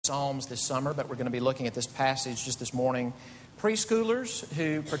Psalms this summer, but we're going to be looking at this passage just this morning. Preschoolers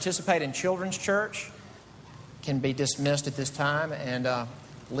who participate in children's church can be dismissed at this time and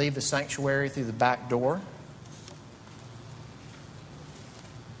leave the sanctuary through the back door.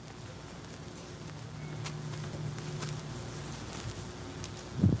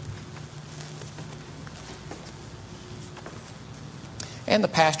 And the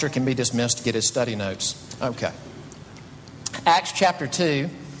pastor can be dismissed to get his study notes. Okay. Acts chapter 2,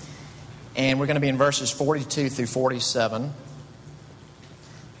 and we're going to be in verses 42 through 47.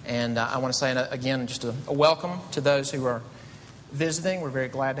 And I want to say again just a welcome to those who are visiting. We're very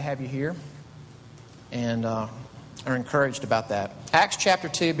glad to have you here and are encouraged about that. Acts chapter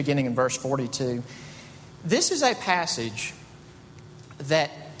 2, beginning in verse 42. This is a passage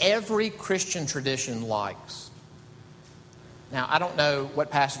that every Christian tradition likes. Now, I don't know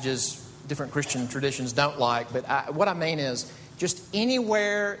what passages different Christian traditions don't like, but what I mean is just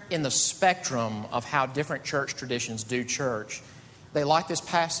anywhere in the spectrum of how different church traditions do church, they like this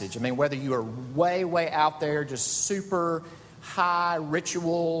passage. I mean, whether you are way, way out there, just super high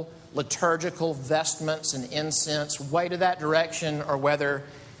ritual, liturgical vestments and incense, way to that direction, or whether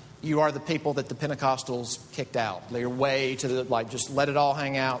you are the people that the Pentecostals kicked out. They're way to the, just let it all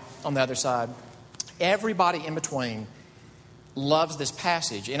hang out on the other side. Everybody in between loves this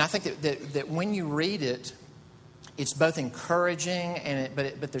passage. And I think that when you read it, it's both encouraging,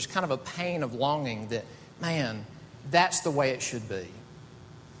 but there's kind of a pain of longing that, man, that's the way it should be.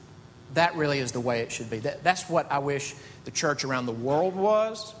 That really is the way it should be. That's what I wish the church around the world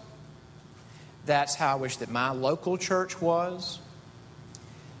was. That's how I wish that my local church was.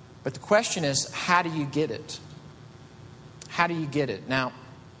 But the question is, how do you get it? How do you get it? Now,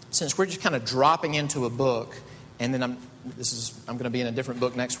 since we're just kind of dropping into a book, and then I'm going to be in a different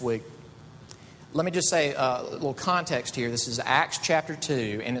book next week. Let me just say a little context here. This is Acts chapter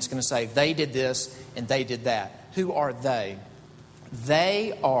 2, and it's going to say they did this and they did that. Who are they?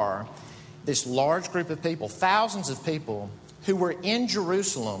 They are this large group of people, thousands of people, who were in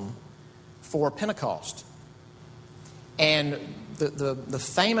Jerusalem for Pentecost. And the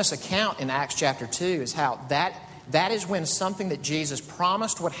famous account in Acts chapter 2 is how that is when something that Jesus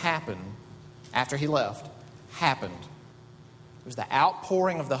promised would happen after he left happened. It was the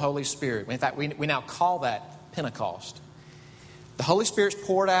outpouring of the Holy Spirit. In fact, we now call that Pentecost. The Holy Spirit's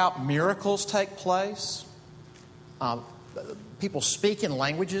poured out. Miracles take place. People speak in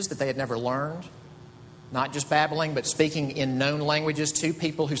languages that they had never learned. Not just babbling, but speaking in known languages to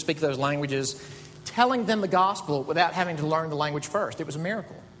people who speak those languages, telling them the gospel without having to learn the language first. It was a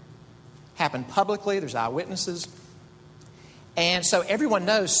miracle. Happened publicly. There's eyewitnesses. And so everyone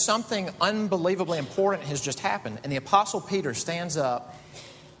knows something unbelievably important has just happened. And the Apostle Peter stands up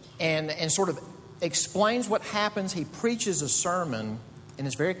and sort of explains what happens. He preaches a sermon and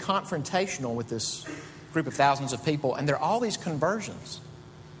is very confrontational with this group of thousands of people. And there are all these conversions.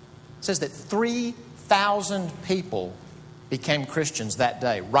 It says that 3,000 people became Christians that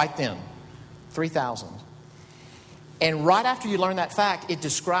day, right then. 3,000. And right after you learn that fact, it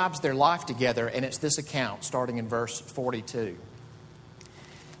describes their life together, and it's this account starting in verse 42.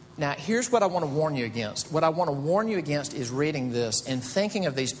 Now, here's what I want to warn you against. What I want to warn you against is reading this and thinking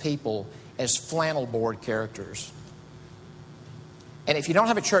of these people as flannel board characters. And if you don't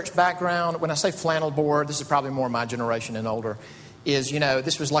have a church background, when I say flannel board, this is probably more my generation and older, is,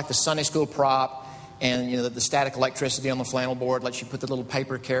 this was like the Sunday school prop, and, the static electricity on the flannel board lets you put the little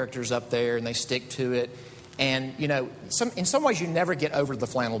paper characters up there, and they stick to it. And, in some ways you never get over the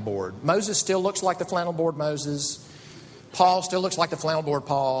flannel board. Moses still looks like the flannel board Moses. Paul still looks like the flannel board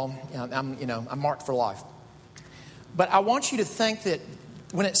Paul. I'm marked for life. But I want you to think that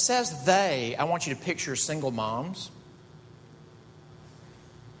when it says they, I want you to picture single moms.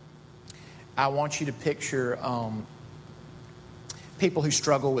 I want you to picture people who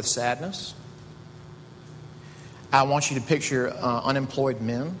struggle with sadness. I want you to picture unemployed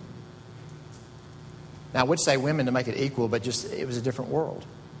men. Now, I would say women to make it equal, but it was a different world.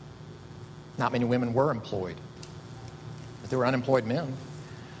 Not many women were employed, but there were unemployed men.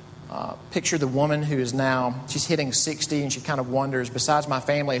 Picture the woman who is now, she's hitting 60 and she kind of wonders, besides my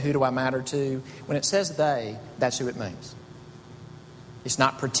family, who do I matter to? When it says they, that's who it means. It's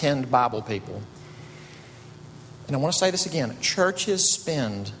not pretend Bible people. And I want to say this again. Churches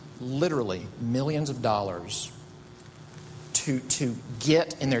spend literally millions of dollars to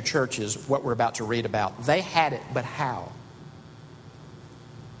get in their churches what we're about to read about. They had it, but how?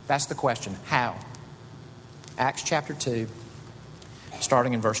 That's the question. How? Acts chapter 2,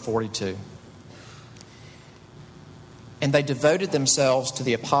 starting in verse 42. And they devoted themselves to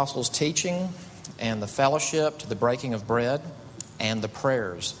the apostles' teaching and the fellowship, to the breaking of bread, and the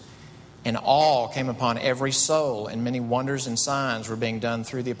prayers. And awe came upon every soul, and many wonders and signs were being done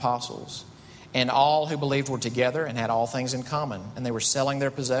through the apostles. And all who believed were together and had all things in common. And they were selling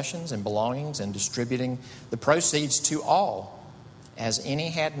their possessions and belongings and distributing the proceeds to all, as any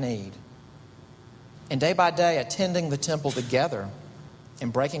had need. And day by day, attending the temple together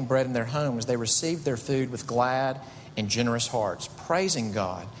and breaking bread in their homes, they received their food with glad and generous hearts, praising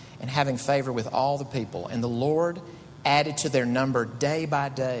God and having favor with all the people. And the Lord added to their number day by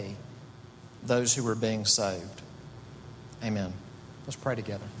day those who were being saved. Amen. Let's pray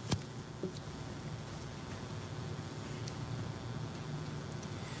together.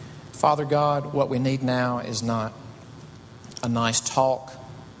 Father God, what we need now is not a nice talk.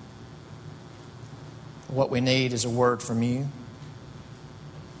 What we need is a word from you.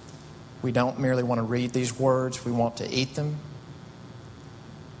 We don't merely want to read these words, we want to eat them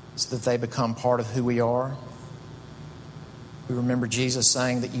so that they become part of who we are. We remember Jesus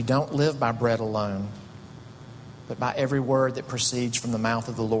saying that you don't live by bread alone, but by every word that proceeds from the mouth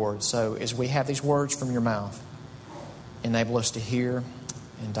of the Lord. So as we have these words from your mouth, enable us to hear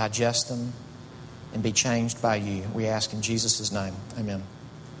and digest them and be changed by you. We ask in Jesus' name. Amen.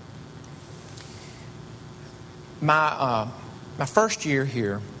 My first year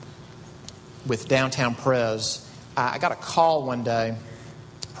here with Downtown Pres, I got a call one day.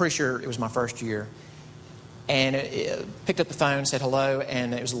 Pretty sure it was my first year. And it picked up the phone, said hello,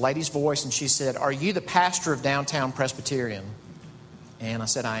 and it was a lady's voice, and she said, "Are you the pastor of Downtown Presbyterian?" And I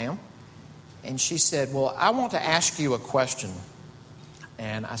said, "I am." And she said, "Well, I want to ask you a question."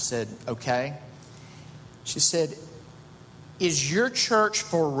 And I said, "Okay." She said, "Is your church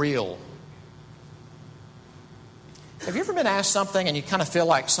for real?" Have you ever been asked something and you kind of feel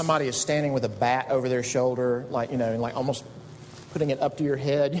like somebody is standing with a bat over their shoulder, like almost putting it up to your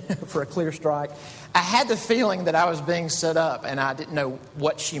head for a clear strike? I had the feeling that I was being set up, and I didn't know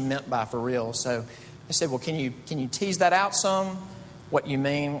what she meant by for real. So I said, "Well, can you tease that out some, what you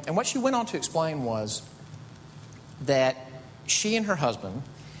mean?" And what she went on to explain was that she and her husband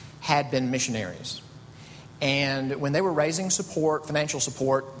had been missionaries. And when they were raising support, financial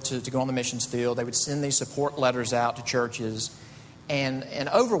support to go on the missions field, they would send these support letters out to churches. And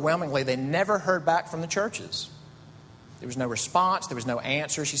overwhelmingly, they never heard back from the churches. There was no response. There was no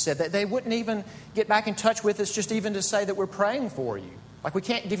answer. She said that they wouldn't even get back in touch with us just even to say that we're praying for you. Like, we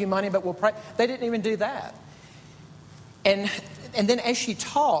can't give you money, but we'll pray. They didn't even do that. And then as she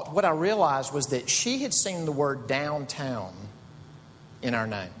taught, what I realized was that she had seen the word downtown in our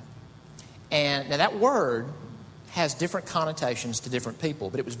name. And now that word has different connotations to different people,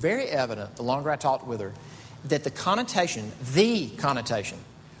 but it was very evident the longer I talked with her that the connotation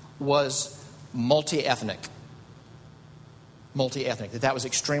was multi-ethnic, that was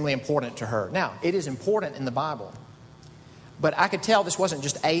extremely important to her. Now, it is important in the Bible, but I could tell this wasn't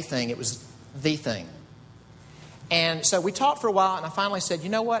just a thing, it was the thing. And so we talked for a while, and I finally said, "You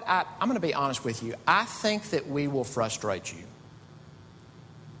know what, I'm going to be honest with you. I think that we will frustrate you."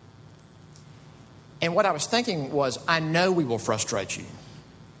 And what I was thinking was, I know we will frustrate you.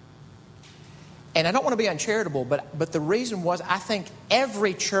 And I don't want to be uncharitable, but the reason was, I think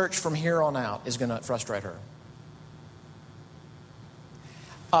every church from here on out is going to frustrate her.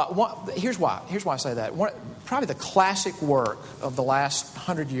 Here's why I say that. Probably the classic work of the last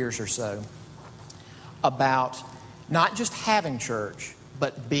 100 years or so about not just having church,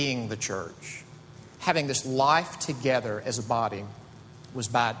 but being the church. Having this life together as a body was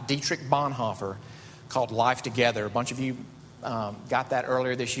by Dietrich Bonhoeffer, called Life Together. A bunch of you got that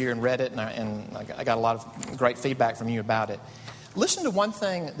earlier this year and read it, and I got a lot of great feedback from you about it. Listen to one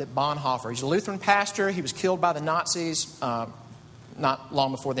thing that Bonhoeffer, he's a Lutheran pastor, he was killed by the Nazis not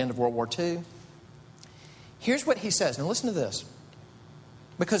long before the end of World War II. Here's what he says. Now listen to this,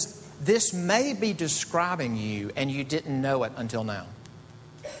 because this may be describing you and you didn't know it until now.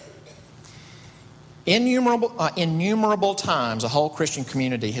 Innumerable times a whole Christian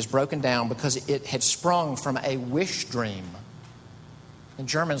community has broken down because it had sprung from a wish dream. And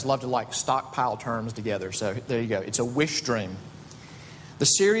Germans love to stockpile terms together, so there you go. It's a wish dream. The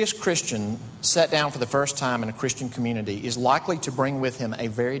serious Christian set down for the first time in a Christian community is likely to bring with him a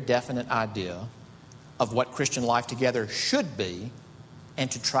very definite idea of what Christian life together should be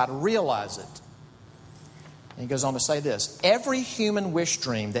and to try to realize it. And he goes on to say this: every human wish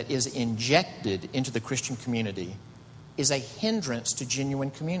dream that is injected into the Christian community is a hindrance to genuine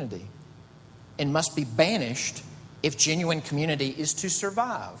community and must be banished if genuine community is to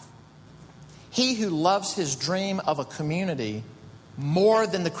survive. He who loves his dream of a community more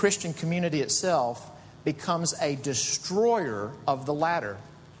than the Christian community itself becomes a destroyer of the latter.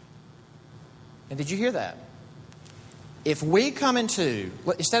 And did you hear that? If we come into,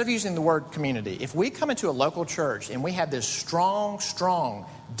 instead of using the word community, if we come into a local church and we have this strong,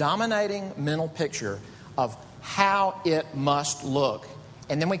 dominating mental picture of how it must look,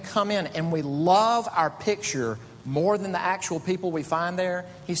 and then we come in and we love our picture more than the actual people we find there,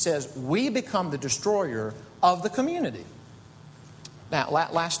 he says, we become the destroyer of the community. Now,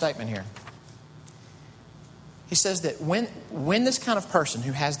 last statement here. He says that when this kind of person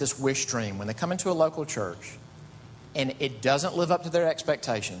who has this wish dream, when they come into a local church, and it doesn't live up to their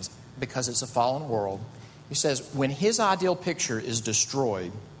expectations because it's a fallen world, he says when his ideal picture is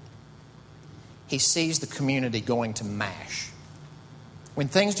destroyed, he sees the community going to mash. When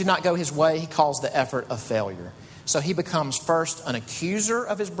things do not go his way, he calls the effort a failure. So he becomes first an accuser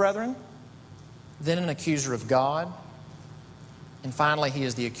of his brethren, then an accuser of God, and finally he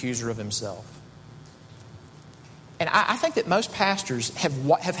is the accuser of himself. And I think that most pastors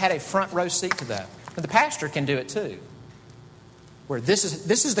have had a front row seat to that. And the pastor can do it too. Where this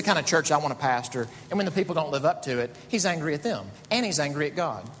is the kind of church I want to pastor, and when the people don't live up to it, he's angry at them, and he's angry at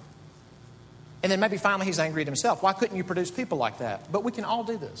God. And then maybe finally he's angry at himself. Why couldn't you produce people like that? But we can all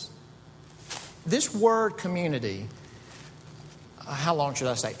do this. This word community, how long should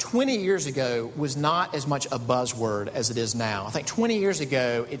I say? 20 years ago was not as much a buzzword as it is now. I think 20 years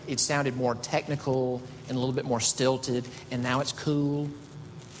ago it sounded more technical and a little bit more stilted, and now it's cool.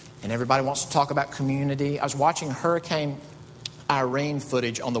 And everybody wants to talk about community. I was watching Hurricane Irene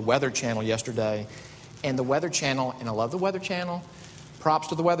footage on the Weather Channel yesterday. And the Weather Channel, and I love the Weather Channel, props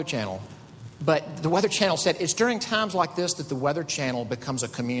to the Weather Channel. But the Weather Channel said it's during times like this that the Weather Channel becomes a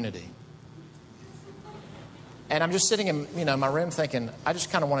community. And I'm just sitting in my room thinking, I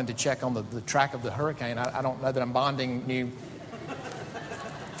just kind of wanted to check on the track of the hurricane. I don't know that I'm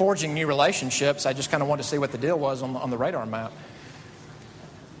forging new relationships. I just kind of wanted to see what the deal was on the radar map.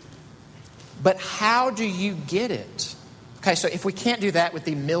 But how do you get it? Okay, so if we can't do that with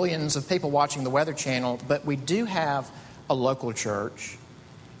the millions of people watching the Weather Channel, but we do have a local church,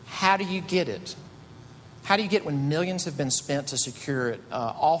 how do you get it? How do you get it when millions have been spent to secure it,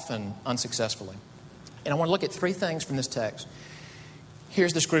 often unsuccessfully? And I want to look at three things from this text.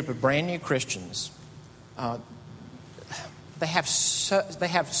 Here's this group of brand new Christians. They have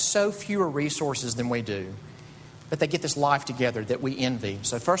so fewer resources than we do, but they get this life together that we envy.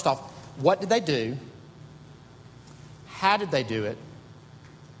 So first off, what did they do? How did they do it?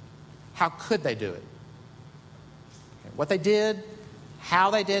 How could they do it? Okay, what they did,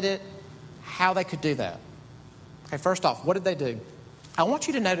 how they did it, how they could do that. Okay, first off, what did they do? I want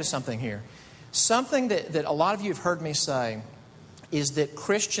you to notice something here. Something that a lot of you have heard me say is that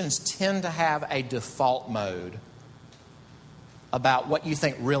Christians tend to have a default mode about what you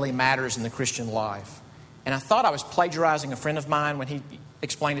think really matters in the Christian life. And I thought I was plagiarizing a friend of mine when he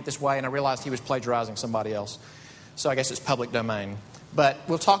explained it this way, and I realized he was plagiarizing somebody else. So I guess it's public domain. But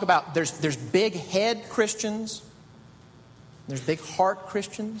we'll talk about, there's big head Christians, there's big heart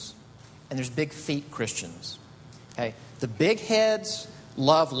Christians, and there's big feet Christians. Okay? The big heads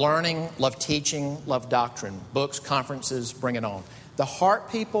love learning, love teaching, love doctrine, books, conferences, bring it on. The heart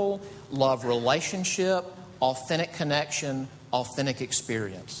people love relationship, authentic connection, authentic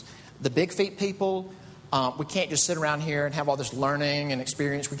experience. The big feet people, we can't just sit around here and have all this learning and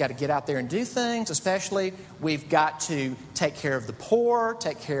experience. We've got to get out there and do things. Especially, we've got to take care of the poor,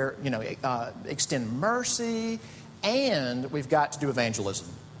 extend mercy, and we've got to do evangelism.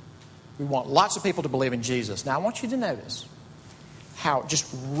 We want lots of people to believe in Jesus. Now, I want you to notice how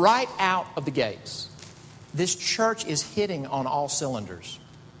just right out of the gates, this church is hitting on all cylinders.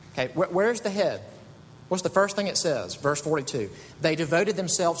 Okay, where's the head? What's the first thing it says? Verse 42. They devoted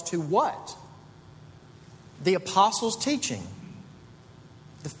themselves to what? The apostles' teaching.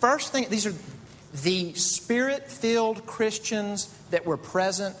 The first thing, these are the Spirit-filled Christians that were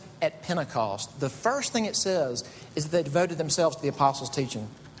present at Pentecost. The first thing it says is that they devoted themselves to the apostles' teaching.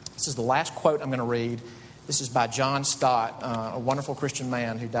 This is the last quote I'm going to read. This is by John Stott, a wonderful Christian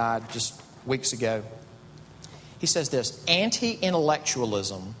man who died just weeks ago. He says this: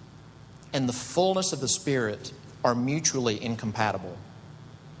 anti-intellectualism and the fullness of the Spirit are mutually incompatible.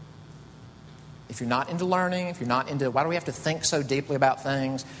 If you're not into learning, if you're not into, why do we have to think so deeply about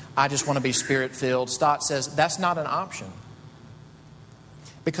things? I just want to be Spirit-filled. Stott says that's not an option.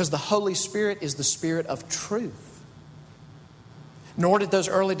 Because the Holy Spirit is the Spirit of truth. Nor did those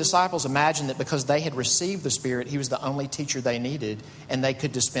early disciples imagine that because they had received the Spirit, He was the only teacher they needed and they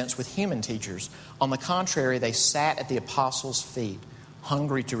could dispense with human teachers. On the contrary, they sat at the apostles' feet,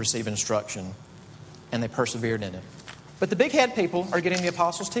 hungry to receive instruction, and they persevered in it. But the big head people are getting the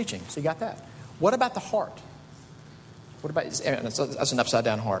apostles' teaching. So you got that. What about the heart? What about, that's an upside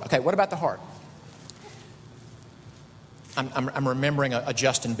down heart. Okay, what about the heart? I'm remembering a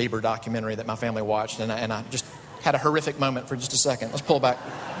Justin Bieber documentary that my family watched, and I just had a horrific moment for just a second. Let's pull back.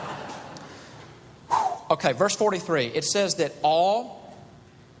 Okay, verse 43. It says that all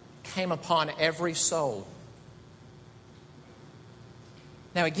came upon every soul.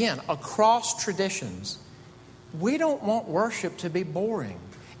 Now again, across traditions, we don't want worship to be boring.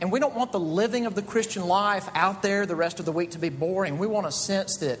 And we don't want the living of the Christian life out there the rest of the week to be boring. We want a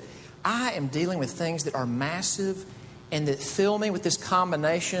sense that I am dealing with things that are massive and that fill me with this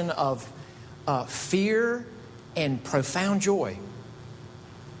combination of fear and profound joy.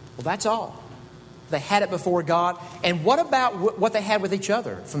 Well, that's all. They had it before God. And what about what they had with each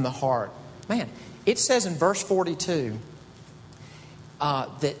other from the heart? Man, it says in verse 42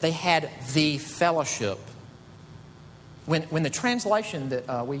 that they had the fellowship. When the translation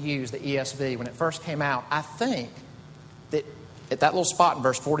that we use, the ESV, when it first came out, I think that at that little spot in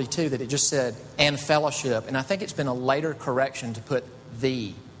verse 42 that it just said, and fellowship. And I think it's been a later correction to put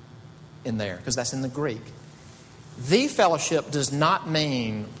the in there, because that's in the Greek. The fellowship does not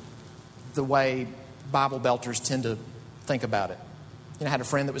mean the way Bible belters tend to think about it. You know, I had a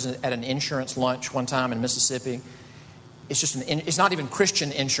friend that was at an insurance lunch one time in Mississippi. It's not even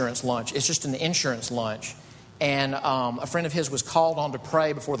Christian insurance lunch. It's just an insurance lunch. And a friend of his was called on to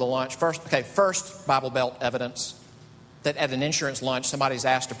pray before the lunch. First Bible Belt evidence that at an insurance lunch somebody's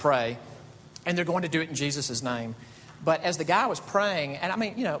asked to pray, and they're going to do it in Jesus' name. But as the guy was praying, and I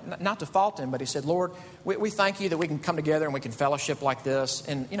mean, you know, not to fault him, but he said, Lord, we thank you that we can come together and we can fellowship like this.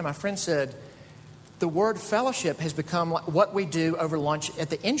 And, you know, my friend said, the word fellowship has become what we do over lunch at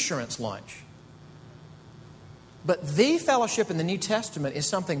the insurance lunch. But the fellowship in the New Testament is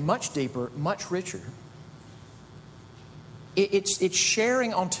something much deeper, much richer. It's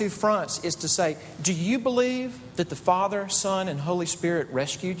sharing on two fronts. Is to say, do you believe that the Father, Son, and Holy Spirit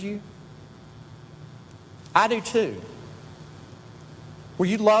rescued you? I do too. Were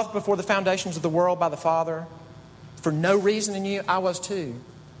you loved before the foundations of the world by the Father? For no reason in you? I was too.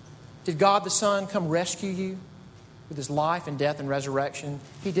 Did God the Son come rescue you with His life and death and resurrection?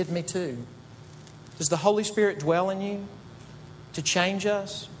 He did me too. Does the Holy Spirit dwell in you to change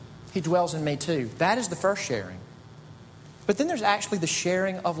us? He dwells in me too. That is the first sharing. But then there's actually the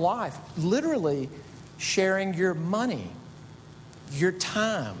sharing of life. Literally sharing your money, your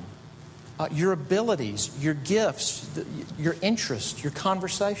time, your abilities, your gifts, your interests, your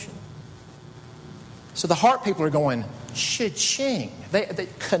conversation. So the heart people are going, cha-ching. They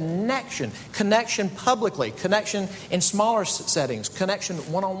connection publicly, connection in smaller settings, connection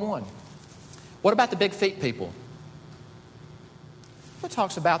one-on-one. What about the big feet people? It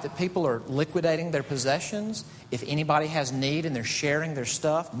talks about that people are liquidating their possessions. If anybody has need and they're sharing their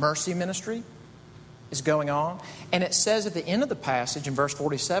stuff, mercy ministry is going on. And it says at the end of the passage in verse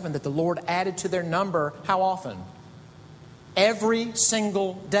 47 that the Lord added to their number how often? Every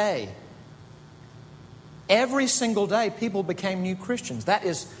single day. Every single day people became new Christians. That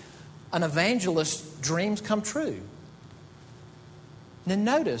is an evangelist's dreams come true. Now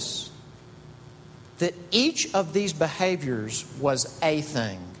notice that each of these behaviors was a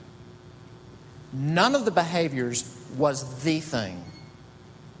thing. None of the behaviors was the thing.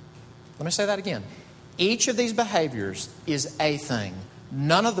 Let me say that again. Each of these behaviors is a thing.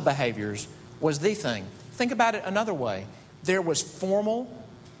 None of the behaviors was the thing. Think about it another way. There was formal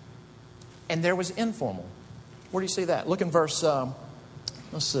and there was informal. Where do you see that? Look in verse, Look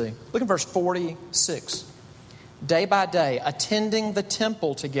in verse 46. Day by day, attending the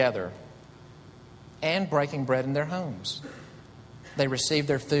temple together and breaking bread in their homes. They received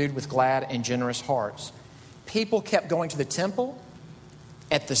their food with glad and generous hearts. People kept going to the temple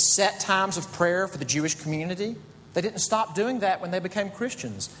at the set times of prayer for the Jewish community. They didn't stop doing that when they became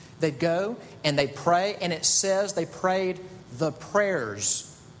Christians. They'd go and they'd pray, and it says they prayed the prayers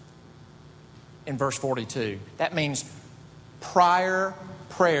in verse 42. That means prior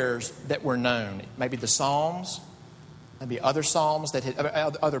prayers that were known. Maybe the Psalms, maybe other psalms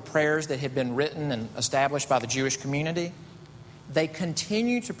other prayers that had been written and established by the Jewish community. They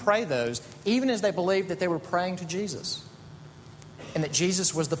continued to pray those even as they believed that they were praying to Jesus and that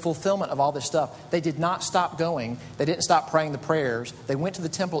Jesus was the fulfillment of all this stuff. They did not stop going. They didn't stop praying the prayers. They went to the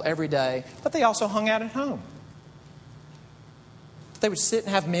temple every day, but they also hung out at home. They would sit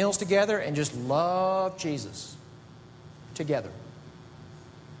and have meals together and just love Jesus together.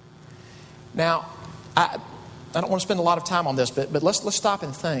 Now, I don't want to spend a lot of time on this, but let's stop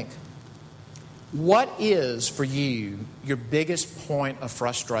and think. What is, for you, your biggest point of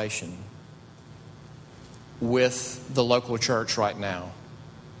frustration with the local church right now?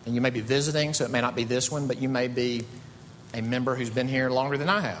 And you may be visiting, so it may not be this one, but you may be a member who's been here longer than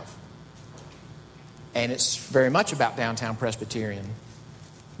I have. And it's very much about Downtown Presbyterian.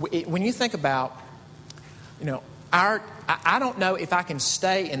 When you think about, I don't know if I can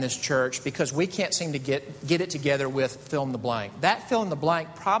stay in this church because we can't seem to get it together with fill in the blank. That fill in the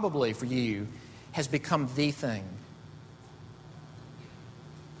blank probably for you has become the thing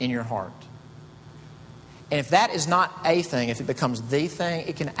in your heart. And if that is not a thing, if it becomes the thing,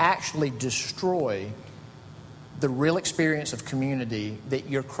 it can actually destroy the real experience of community that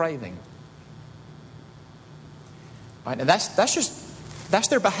you're craving. Right? And that's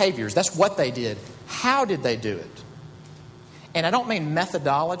their behaviors. That's what they did. How did they do it? And I don't mean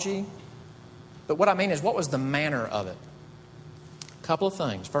methodology, but what I mean is what was the manner of it? A couple of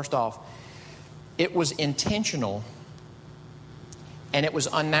things. First off, it was intentional and it was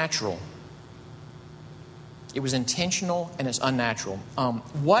unnatural. It was intentional and it's unnatural.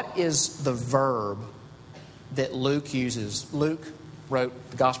 What is the verb that Luke uses? Luke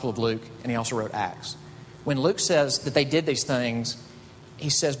wrote the Gospel of Luke and he also wrote Acts. When Luke says that they did these things, he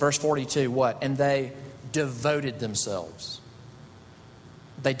says, verse 42, what? And they devoted themselves.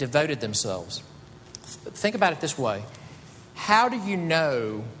 They devoted themselves. Think about it this way. How do you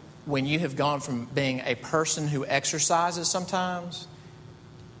know when you have gone from being a person who exercises sometimes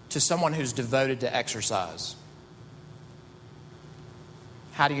to someone who's devoted to exercise?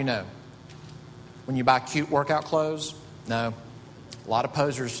 How do you know? When you buy cute workout clothes? No. A lot of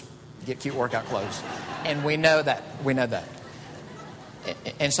posers get cute workout clothes. And we know that. We know that.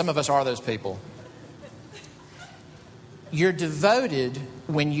 And some of us are those people. You're devoted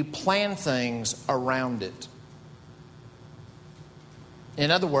when you plan things around it.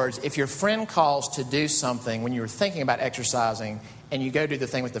 In other words, if your friend calls to do something when you're thinking about exercising and you go do the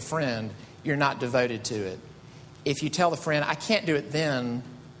thing with the friend, you're not devoted to it. If you tell the friend, I can't do it then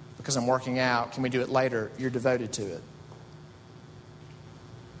because I'm working out, can we do it later? You're devoted to it.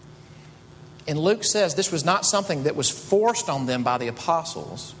 And Luke says this was not something that was forced on them by the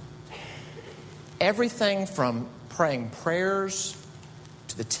apostles. Everything from praying prayers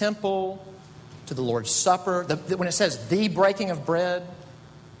to the temple to the Lord's Supper. When it says the breaking of bread,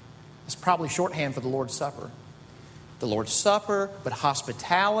 it's probably shorthand for the Lord's Supper. The Lord's Supper, but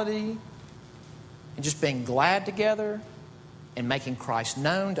hospitality and just being glad together and making Christ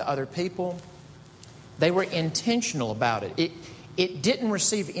known to other people. They were intentional about it. It didn't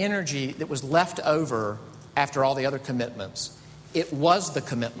receive energy that was left over after all the other commitments. It was the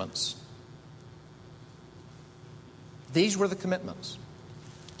commitments. These were the commitments.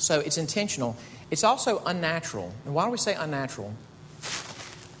 So it's intentional. It's also unnatural. And why do we say unnatural?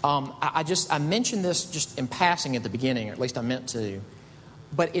 I mentioned this just in passing at the beginning, or at least I meant to.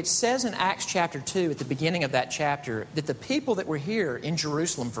 But it says in Acts chapter 2, at the beginning of that chapter, that the people that were here in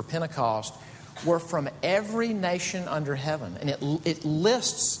Jerusalem for Pentecost were from every nation under heaven. And it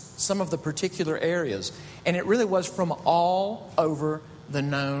lists some of the particular areas. And it really was from all over the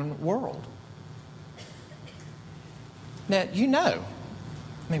known world. Now,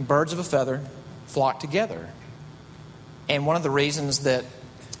 birds of a feather flock together. And one of the reasons that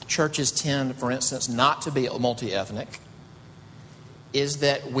churches tend, for instance, not to be multi-ethnic is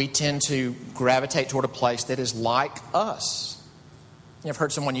that we tend to gravitate toward a place that is like us. I've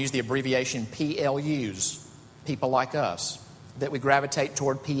heard someone use the abbreviation PLUs, people like us, that we gravitate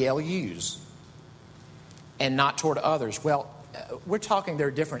toward PLUs and not toward others. Well, we're talking there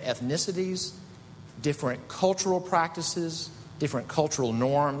are different ethnicities, different cultural practices, different cultural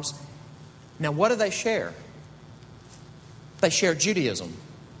norms. Now, what do they share? They share Judaism.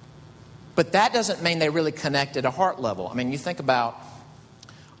 But that doesn't mean they really connect at a heart level. I mean, you think about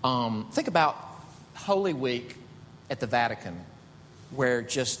Holy Week at the Vatican, where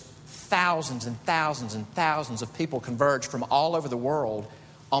just thousands and thousands and thousands of people converge from all over the world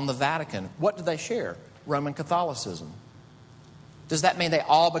on the Vatican. What do they share? Roman Catholicism. Does that mean they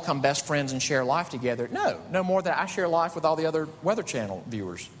all become best friends and share life together? No more than I share life with all the other Weather Channel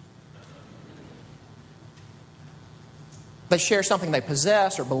viewers. They share something they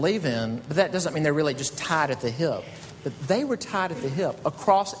possess or believe in, but that doesn't mean they're really just tied at the hip. But they were tied at the hip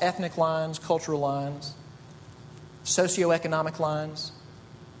across ethnic lines, cultural lines, socioeconomic lines.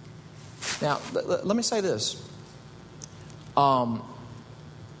 Now, let me say this.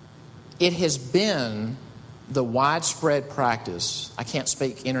 It has been the widespread practice, I can't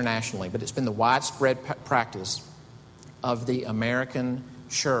speak internationally, but it's been the widespread practice of the American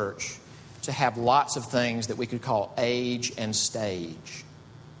church to have lots of things that we could call age and stage.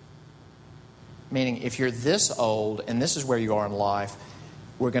 Meaning, if you're this old and this is where you are in life,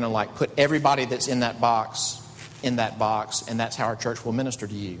 we're going to put everybody that's in that box, and that's how our church will minister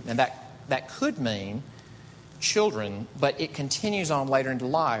to you. And that could mean children, but it continues on later into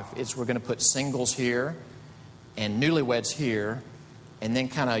life. We're going to put singles here and newlyweds here, and then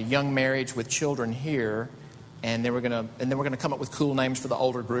kind of young marriage with children here, and then we're going to come up with cool names for the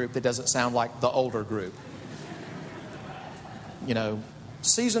older group that doesn't sound like the older group. You know,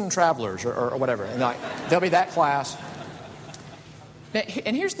 seasoned travelers or whatever. And there'll be that class. Now,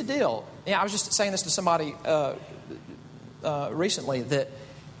 and here's the deal. I was just saying this to somebody recently, that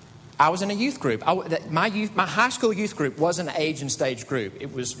I was in a youth group. My high school youth group was an age and stage group.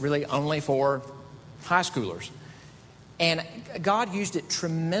 It was really only for high schoolers. And God used it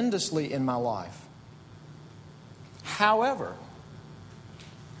tremendously in my life. However,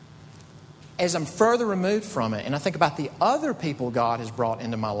 as I'm further removed from it, and I think about the other people God has brought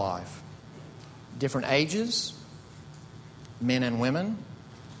into my life, different ages, men and women,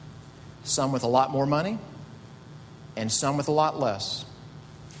 some with a lot more money, and some with a lot less,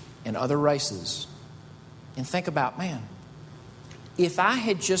 and other races, and think about, man, if I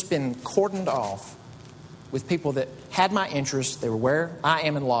had just been cordoned off with people that had my interests, they were where I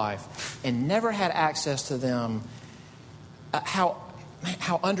am in life, and never had access to them, how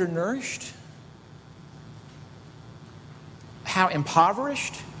undernourished, how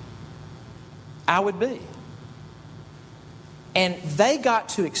impoverished I would be. And they got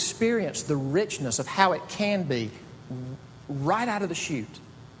to experience the richness of how it can be right out of the chute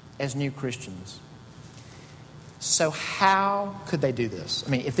as new Christians. So how could they do this? I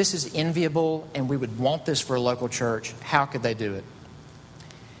mean, if this is enviable and we would want this for a local church, how could they do it?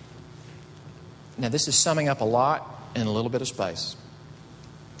 Now, this is summing up a lot in a little bit of space.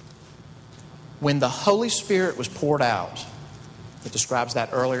 When the Holy Spirit was poured out, it describes that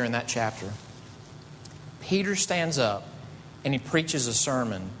earlier in that chapter, Peter stands up and he preaches a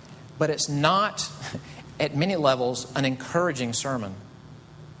sermon, but it's not, at many levels, an encouraging sermon.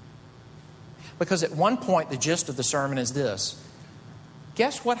 Because at one point, the gist of the sermon is this.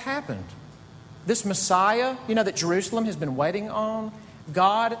 Guess what happened? This Messiah, that Jerusalem has been waiting on,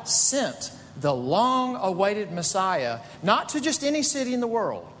 God sent the long-awaited Messiah, not to just any city in the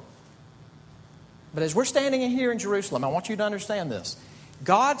world. But as we're standing in here in Jerusalem, I want you to understand this.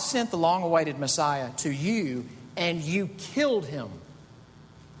 God sent the long-awaited Messiah to you, and you killed him.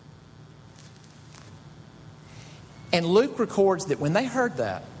 And Luke records that when they heard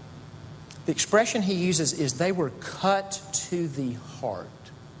that, the expression he uses is they were cut to the heart.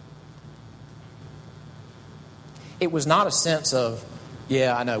 It was not a sense of,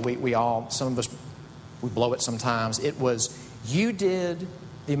 yeah, I know, we all, some of us, we blow it sometimes. It was, you did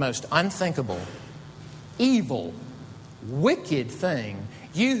the most unthinkable, evil, wicked thing.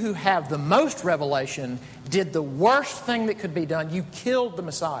 You who have the most revelation did the worst thing that could be done. You killed the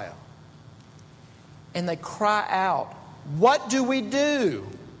Messiah. And they cry out, what do we do?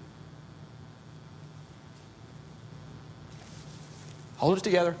 Hold it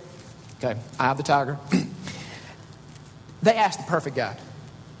together. Okay, eye of the tiger. They asked the perfect guy.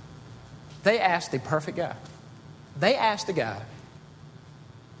 They asked the perfect guy. They asked the guy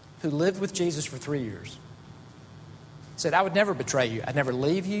who lived with Jesus for 3 years. Said, I would never betray you. I'd never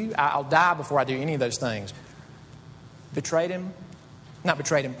leave you. I'll die before I do any of those things. Betrayed him. Not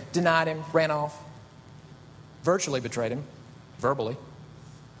betrayed him. Denied him. Ran off. Virtually betrayed him. Verbally.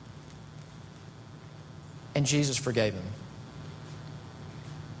 And Jesus forgave him.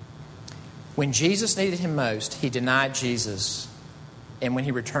 When Jesus needed him most, he denied Jesus. And when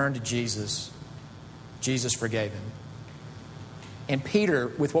he returned to Jesus, Jesus forgave him. And Peter,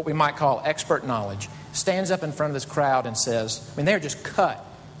 with what we might call expert knowledge, stands up in front of this crowd and says, they're just cut.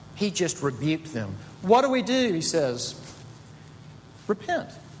 He just rebuked them. What do we do? He says, repent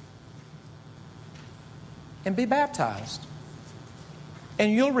and be baptized.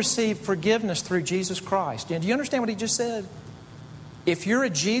 And you'll receive forgiveness through Jesus Christ. And do you understand what he just said? If you're a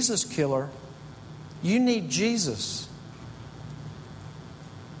Jesus killer, you need Jesus.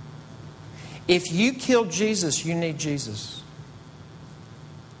 If you killed Jesus, you need Jesus.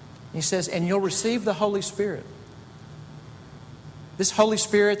 He says, and you'll receive the Holy Spirit. This Holy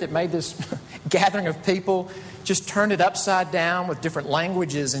Spirit that made this gathering of people just turned it upside down with different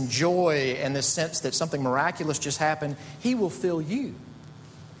languages and joy and this sense that something miraculous just happened. He will fill you.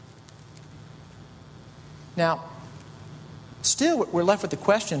 Now, still we're left with the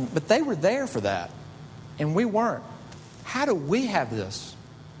question, but they were there for that, and we weren't. How do we have this?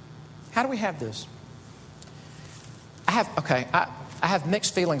 How do we have this? I have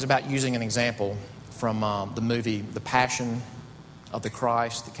mixed feelings about using an example from the movie The Passion of the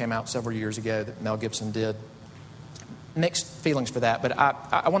Christ that came out several years ago that Mel Gibson did. Mixed feelings for that, but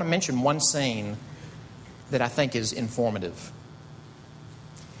I want to mention one scene that I think is informative.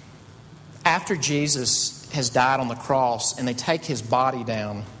 After Jesus has died on the cross and they take his body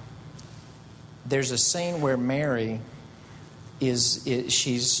down, there's a scene where Mary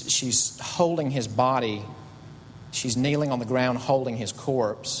she's holding his body. She's kneeling on the ground holding his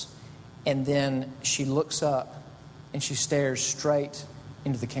corpse. And then she looks up and she stares straight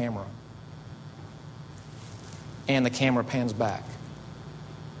into the camera. And the camera pans back.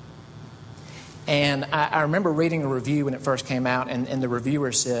 And I remember reading a review when it first came out, and the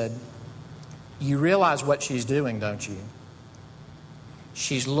reviewer said, "You realize what she's doing, don't you?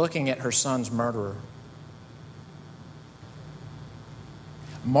 She's looking at her son's murderer."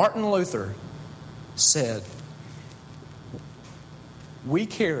 Martin Luther said, "We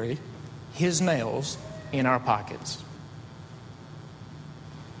carry his nails in our pockets."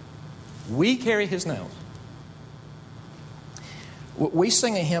 We carry his nails. We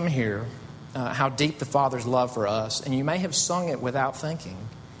sing a hymn here, How Deep the Father's Love for Us, and you may have sung it without thinking,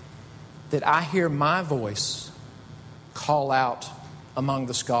 that I hear my voice call out among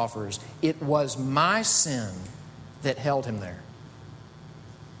the scoffers. It was my sin that held him there.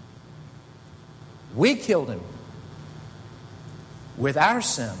 We killed him with our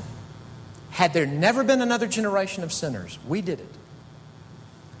sin. Had there never been another generation of sinners, we did it.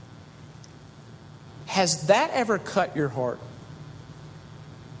 Has that ever cut your heart?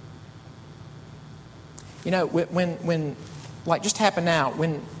 You know, when like just happened now,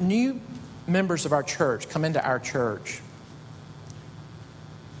 when new members of our church come into our church,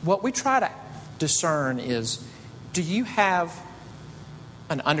 what we try to discern is, do you have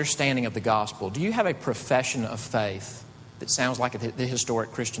an understanding of the gospel? Do you have a profession of faith that sounds like the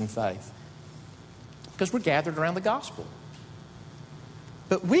historic Christian faith? Because we're gathered around the gospel.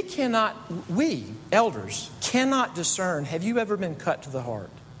 But we, elders, cannot discern, have you ever been cut to the heart?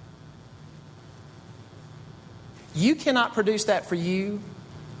 You cannot produce that for you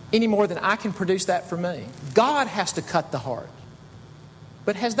any more than I can produce that for me. God has to cut the heart.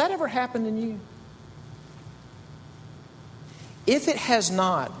 But has that ever happened in you? If it has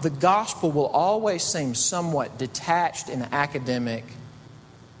not, the gospel will always seem somewhat detached and academic,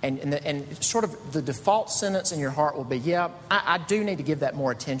 and sort of the default sentence in your heart will be, yeah, I do need to give that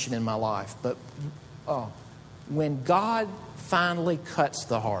more attention in my life. But when God finally cuts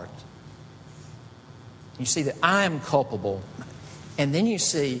the heart, you see that I am culpable, and then you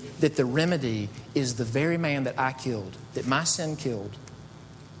see that the remedy is the very man that I killed, that my sin killed.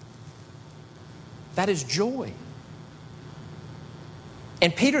 That is joy.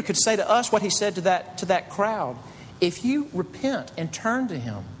 And Peter could say to us what he said to that crowd. If you repent and turn to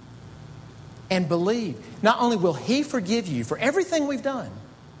him and believe, not only will he forgive you for everything we've done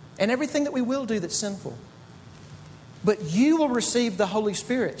and everything that we will do that's sinful, but you will receive the Holy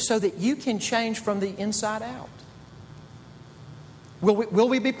Spirit so that you can change from the inside out. Will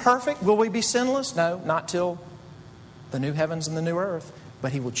we be perfect? Will we be sinless? No, not till the new heavens and the new earth.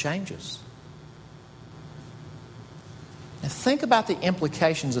 But he will change us. Now think about the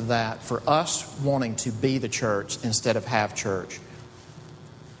implications of that for us wanting to be the church instead of have church.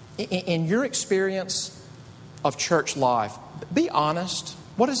 In your experience of church life, be honest.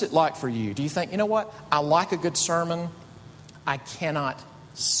 What is it like for you? Do you think, you know what, I like a good sermon. I cannot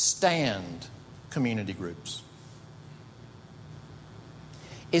stand community groups.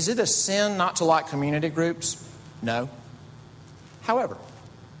 Is it a sin not to like community groups? No. However,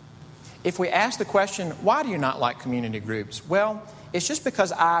 if we ask the question, why do you not like community groups? Well, it's just because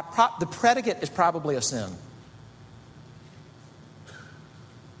the predicate is probably a sin.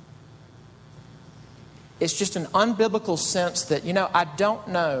 It's just an unbiblical sense that, I don't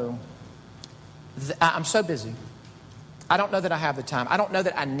know. I'm so busy. I don't know that I have the time. I don't know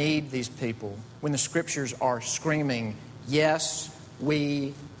that I need these people when the scriptures are screaming, yes,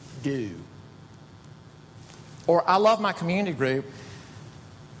 we do. Or I love my community group.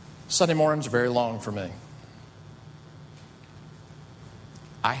 Sunday mornings are very long for me.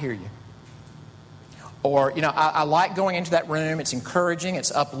 I hear you. Or, I like going into that room. It's encouraging. It's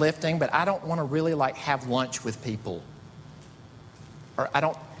uplifting. But I don't want to really have lunch with people. Or I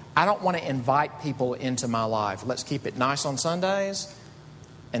don't want to invite people into my life. Let's keep it nice on Sundays,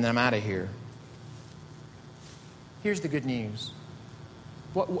 and then I'm out of here. Here's the good news.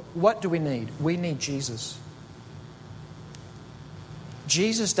 What do we need? We need Jesus.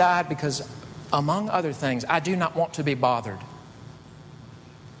 Jesus died because, among other things, I do not want to be bothered.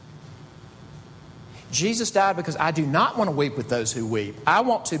 Jesus died because I do not want to weep with those who weep. I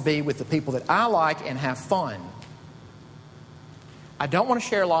want to be with the people that I like and have fun. I don't want to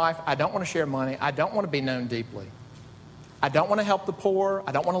share life. I don't want to share money. I don't want to be known deeply. I don't want to help the poor.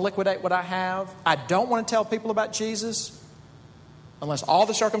 I don't want to liquidate what I have. I don't want to tell people about Jesus. unless all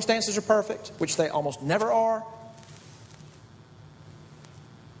the circumstances are perfect, which they almost never are,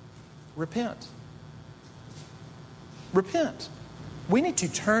 repent. Repent. We need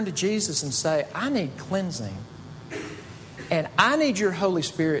to turn to Jesus and say, I need cleansing. And I need your Holy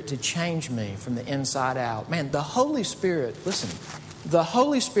Spirit to change me from the inside out. Man, the Holy Spirit, listen, the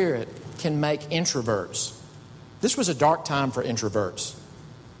Holy Spirit can make introverts. This was a dark time for introverts.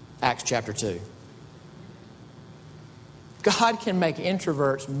 Acts chapter 2. God can make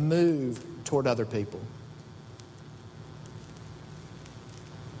introverts move toward other people.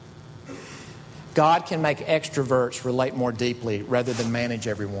 God can make extroverts relate more deeply rather than manage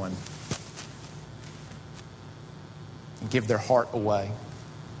everyone and give their heart away.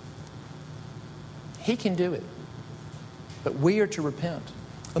 He can do it. But we are to repent.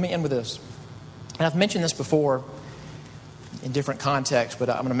 Let me end with this. And I've mentioned this before in different contexts, but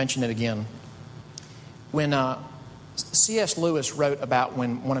I'm going to mention it again. When C.S. Lewis wrote about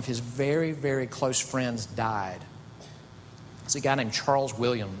when one of his very, very close friends died. It's a guy named Charles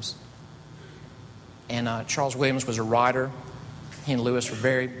Williams. And Charles Williams was a writer. He and Lewis were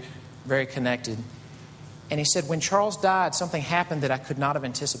very, very connected. And he said, when Charles died, something happened that I could not have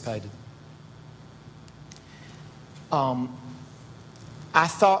anticipated. I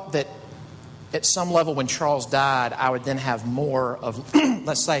thought that at some level when Charles died, I would then have more of,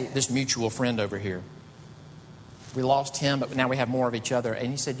 let's say, this mutual friend over here. We lost him, but now we have more of each other.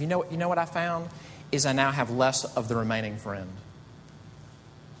 And he said, you know what I found? Is I now have less of the remaining friend.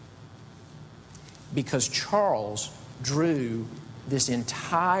 Because Charles drew this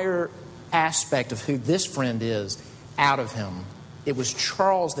entire aspect of who this friend is out of him. It was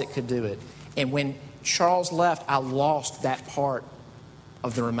Charles that could do it. And when Charles left, I lost that part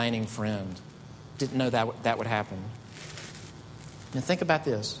of the remaining friend. Didn't know that would happen. Now think about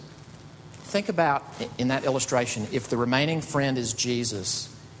this. Think about, in that illustration, if the remaining friend is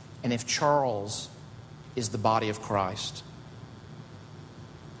Jesus and if Charles is the body of Christ.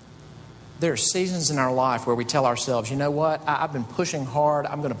 There are seasons in our life where we tell ourselves, you know what, I've been pushing hard.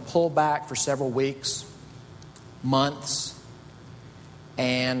 I'm going to pull back for several weeks, months,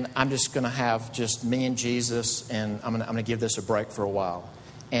 and I'm just going to have just me and Jesus, and I'm going to give this a break for a while.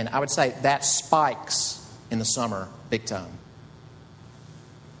 And I would say that spikes in the summer big time.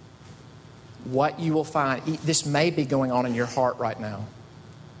 What you will find, this may be going on in your heart right now.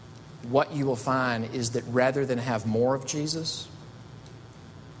 What you will find is that rather than have more of Jesus,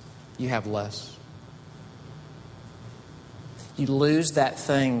 you have less. You lose that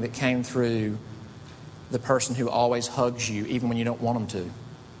thing that came through the person who always hugs you even when you don't want them to.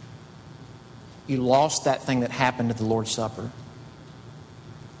 You lost that thing that happened at the Lord's Supper.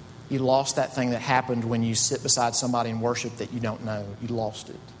 You lost that thing that happened when you sit beside somebody in worship that you don't know. You lost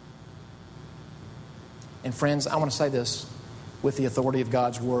it. And friends, I want to say this with the authority of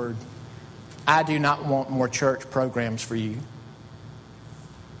God's Word. I do not want more church programs for you.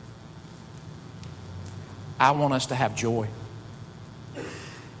 I want us to have joy.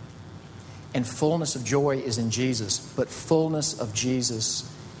 And fullness of joy is in Jesus, but fullness of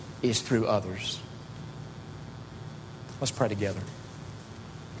Jesus is through others. Let's pray together.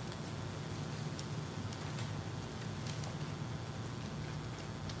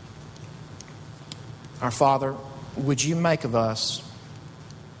 Our Father, would you make of us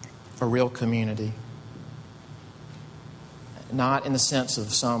a real community? Not in the sense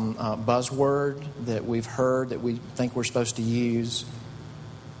of some buzzword that we've heard that we think we're supposed to use.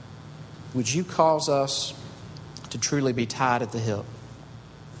 Would you cause us to truly be tied at the hip?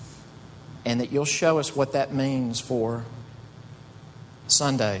 And that you'll show us what that means for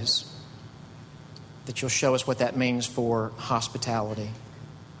Sundays. That you'll show us what that means for hospitality.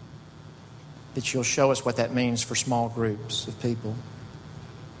 That you'll show us what that means for small groups of people.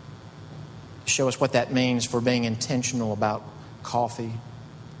 Show us what that means for being intentional about coffee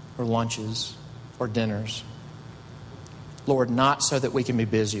or lunches or dinners. Lord, not so that we can be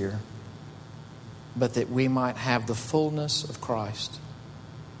busier, but that we might have the fullness of Christ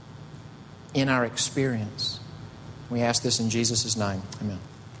in our experience. We ask this in Jesus' name. Amen.